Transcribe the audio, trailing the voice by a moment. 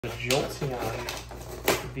The Jolteon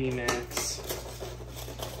VMAX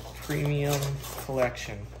Premium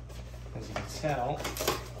Collection. As you can tell,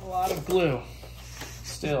 a lot of glue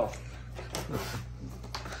still.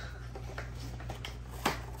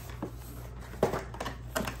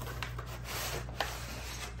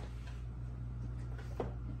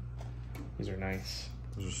 These are nice.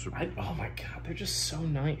 Those are super cool. Oh my god, they're just so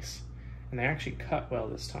nice. And they actually cut well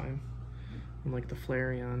this time. Unlike the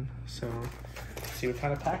Flareon. So, let's see what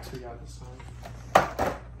kind of packs we got this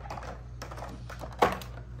time.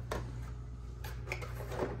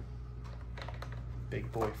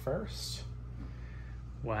 Big boy first.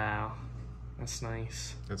 Wow, that's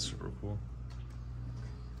nice. That's super cool.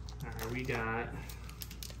 Alright, we got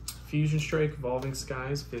Fusion Strike, Evolving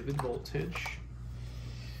Skies, Vivid Voltage,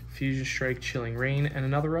 Fusion Strike, Chilling Rain, and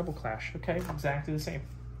another Rebel Clash. Okay, exactly the same.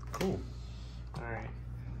 Cool. Alright,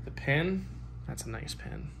 the pin, that's a nice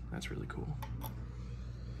pin. That's really cool.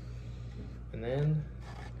 And then,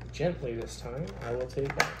 gently this time, I will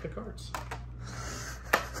take back the cards.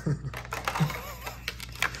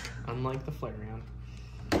 Unlike the Flareon.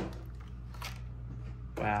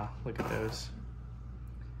 Wow, look at those.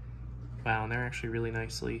 Wow, and they're actually really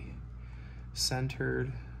nicely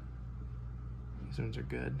centered. These ones are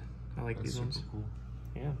good. I like these ones. Cool.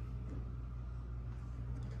 Yeah.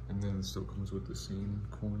 And then it still comes with the same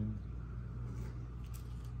coin.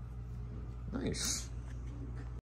 Nice.